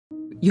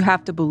you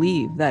have to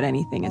believe that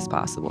anything is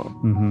possible.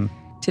 Mm-hmm.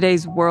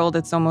 Today's world,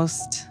 it's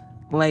almost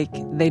like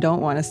they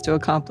don't want us to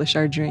accomplish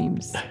our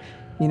dreams.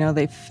 You know,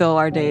 they fill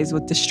our days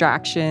with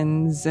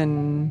distractions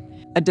and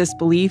a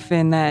disbelief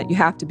in that you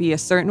have to be a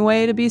certain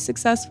way to be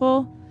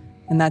successful.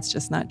 And that's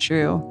just not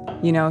true.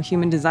 You know,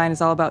 human design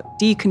is all about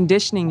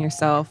deconditioning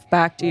yourself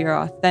back to your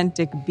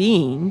authentic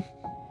being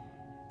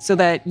so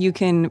that you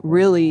can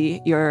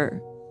really,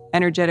 your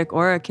energetic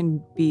aura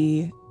can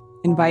be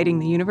inviting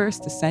the universe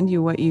to send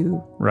you what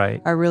you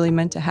are really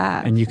meant to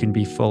have. And you can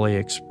be fully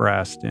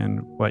expressed in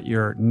what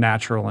you're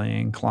naturally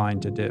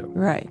inclined to do.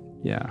 Right.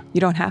 Yeah. You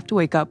don't have to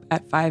wake up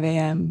at 5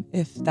 a.m.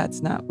 if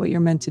that's not what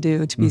you're meant to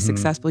do to be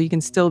successful. You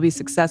can still be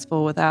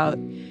successful without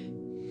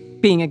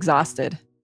being exhausted.